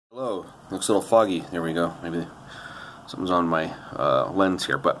Hello, looks a little foggy. There we go. Maybe something's on my lens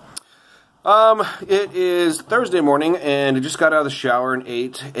here, but it is Thursday morning, and I just got out of the shower and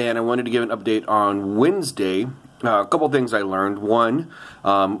ate, and I wanted to give an update on Wednesday. A couple things I learned. One,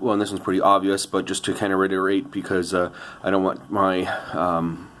 well, and this one's pretty obvious, but just to kind of reiterate, because I don't want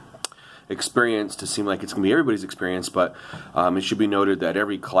my experience to seem like it's going to be everybody's experience, but it should be noted that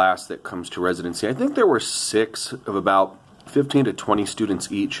every class that comes to residency, I think there were 6 of about 15 to 20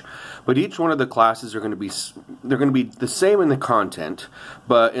 students each, but each one of the classes are going to be the same in the content,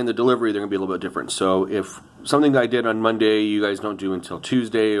 but in the delivery they're going to be a little bit different. So if something I did on Monday you guys don't do until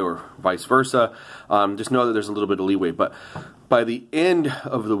Tuesday, or vice versa, just know that there's a little bit of leeway. But by the end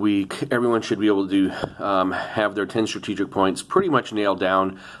of the week, everyone should be able to have their 10 strategic points pretty much nailed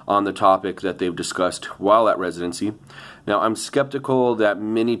down on the topic that they've discussed while at residency. Now, I'm skeptical that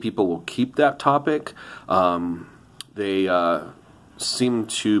many people will keep that topic. They seem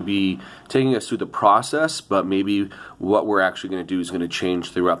to be taking us through the process, but maybe what we're actually going to do is going to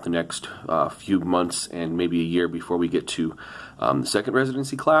change throughout the next few months and maybe a year before we get to the second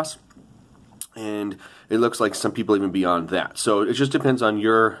residency class. And it looks like some people even beyond that. So it just depends on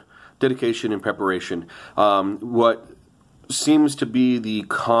your dedication and preparation. What seems to be the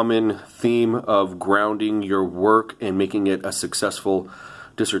common theme of grounding your work and making it a successful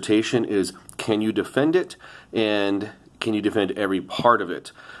dissertation is, can you defend it, and can you defend every part of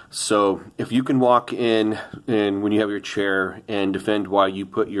it? So if you can walk in and when you have your chair and defend why you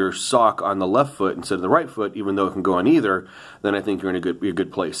put your sock on the left foot instead of the right foot, even though it can go on either, then I think you're in a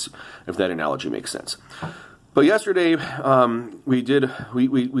good place, if that analogy makes sense. But yesterday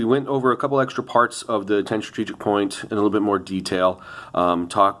we went over a couple extra parts of the 10 strategic point in a little bit more detail.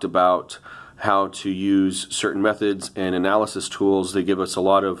 Talked about how to use certain methods and analysis tools. They give us a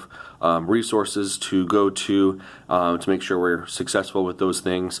lot of resources to go to make sure we're successful with those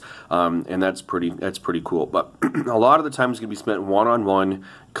things, and that's pretty cool. But a lot of the time is going to be spent one-on-one.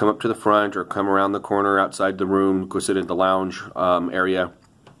 Come up to the front or come around the corner outside the room, go sit in the lounge area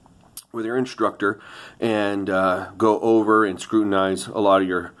with your instructor, and go over and scrutinize a lot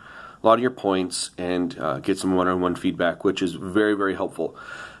of your points and get some one-on-one feedback, which is very, very helpful.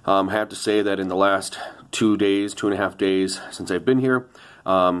 I have to say that in the last 2.5 days since I've been here,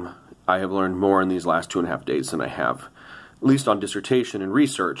 I have learned more in these last 2.5 days than I have, at least on dissertation and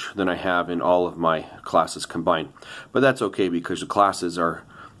research, than I have in all of my classes combined. But that's okay, because the classes are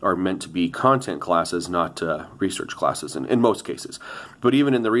meant to be content classes, not research classes in most cases. But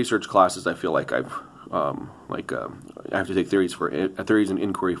even in the research classes, I feel like I have to take theories and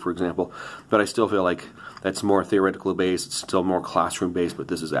inquiry, for example, but I still feel like that's more theoretical based. It's still more classroom based, but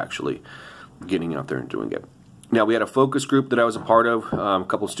this is actually getting out there and doing it. Now, we had a focus group that I was a part of. A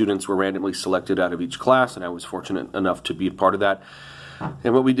couple of students were randomly selected out of each class, and I was fortunate enough to be a part of that.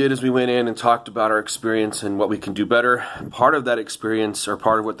 And what we did is we went in and talked about our experience and what we can do better. Part of that experience, or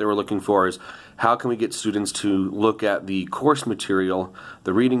part of what they were looking for, is how can we get students to look at the course material,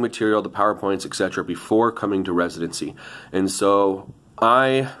 the reading material, the PowerPoints, etc. before coming to residency. And so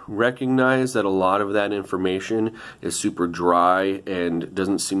I recognize that a lot of that information is super dry and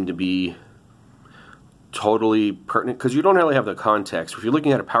doesn't seem to be totally pertinent, because you don't really have the context. If you're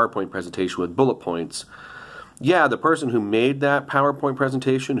looking at a PowerPoint presentation with bullet points, yeah, the person who made that PowerPoint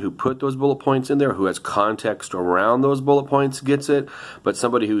presentation, who put those bullet points in there, who has context around those bullet points, gets it. But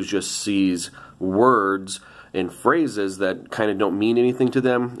somebody who just sees words and phrases that kind of don't mean anything to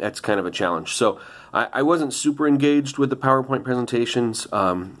them, that's kind of a challenge. So I wasn't super engaged with the PowerPoint presentations,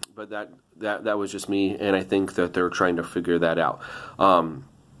 but that was just me, and I think that they're trying to figure that out.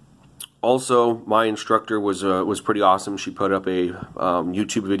 Also, my instructor was pretty awesome. She put up a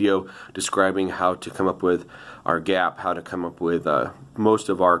YouTube video describing how to come up with our gap, how to come up with most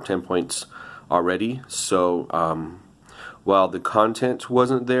of our 10 points already. So while the content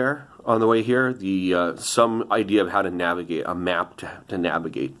wasn't there on the way here, some idea of how to navigate, a map to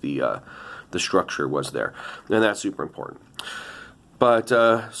navigate the structure was there, and that's super important. But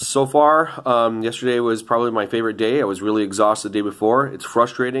so far, yesterday was probably my favorite day. I was really exhausted the day before. It's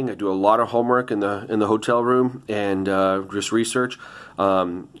frustrating. I do a lot of homework in the hotel room and just research.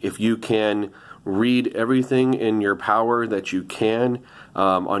 If you can read everything in your power that you can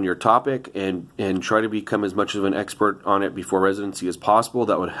on your topic and try to become as much of an expert on it before residency as possible,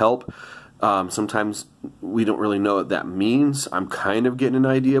 that would help. Sometimes we don't really know what that means. I'm kind of getting an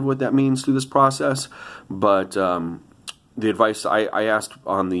idea of what that means through this process, but the advice I asked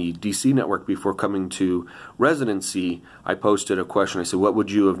on the DC network before coming to residency, I posted a question. I said, what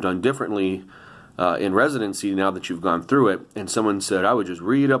would you have done differently in residency now that you've gone through it? And someone said, I would just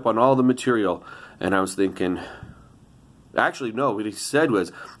read up on all the material. And I was thinking, Actually, no, what he said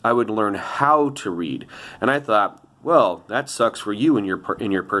was, I would learn how to read. And I thought, well, that sucks for you in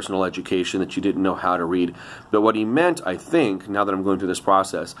your personal education that you didn't know how to read. But what he meant, I think, now that I'm going through this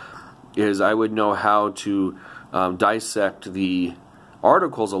process, is I would know how to dissect the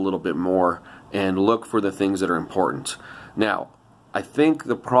articles a little bit more and look for the things that are important. Now, I think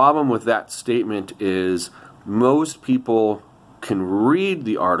the problem with that statement is most people can read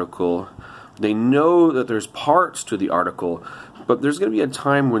the article, they know that there's parts to the article, but there's going to be a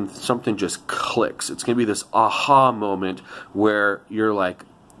time when something just clicks. It's going to be this aha moment where you're like,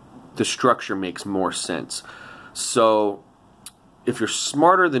 the structure makes more sense. So if you're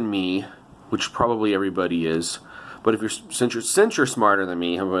smarter than me, which probably everybody is, but if since you're smarter than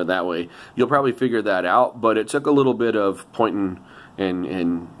me, how about it that way, you'll probably figure that out. But it took a little bit of pointing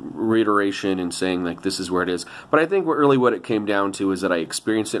and reiteration and saying like this is where it is. But I think what it came down to is that I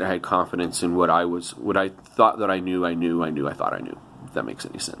experienced it. I had confidence in what I thought that I knew. I thought I knew. If that makes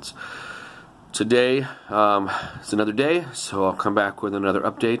any sense. Today, it's another day, so I'll come back with another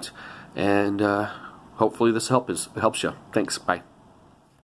update, and hopefully this helps you. Thanks. Bye.